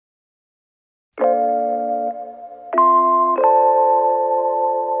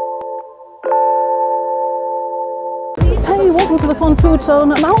the Fun Food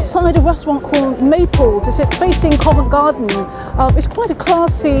Zone. I'm outside a restaurant called Mable. It's based in Covent Garden. It's quite a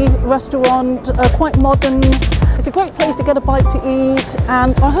classy restaurant, quite modern. It's a great place to get a bite to eat,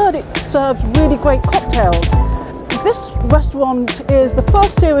 and I heard it serves really great cocktails. This restaurant is the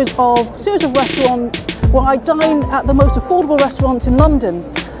first series of restaurants where I dine at the most affordable restaurants in London.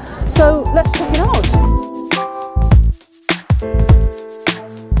 So let's check it out.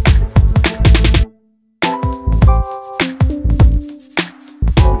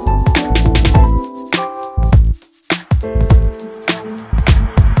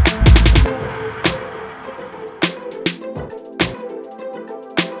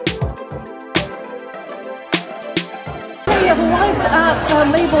 I've arrived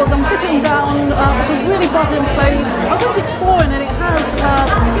at Mable. I'm sitting down. It's a really buzzing place. I went exploring and it has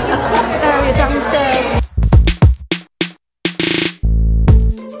a club area downstairs.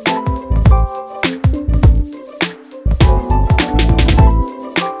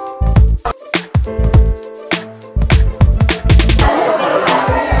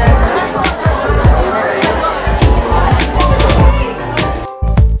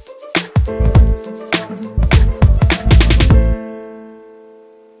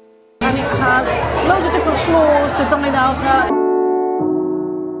 And it has loads of different floors to dine out at.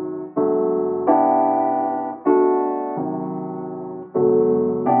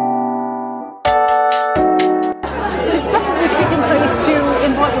 It's definitely a kicking place to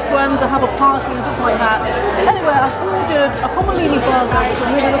invite your friends to have a party and stuff like that. Anyway, I've ordered a homolini burger, which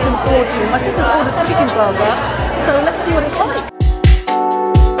I'm really looking forward to. My sister's ordered a chicken burger, so let's see what it's like.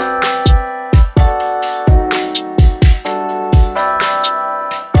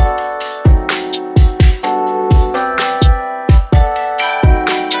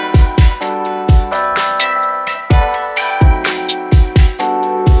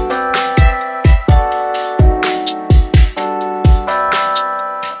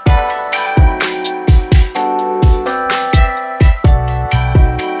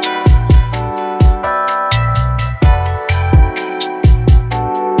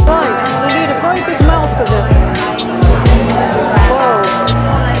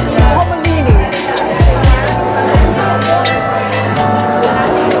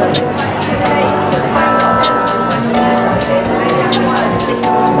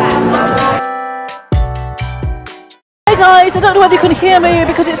 Guys, I don't know whether you can hear me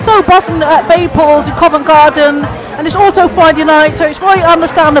because it's so buzzing at Maples in Covent Garden, and it's also Friday night, so it's very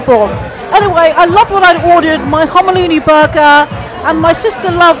understandable. Anyway, I loved what I'd ordered, my homolini burger, and my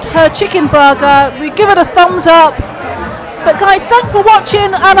sister loved her chicken burger. We give it a thumbs up. But guys, thanks for watching,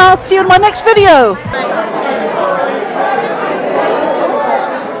 and I'll see you in my next video.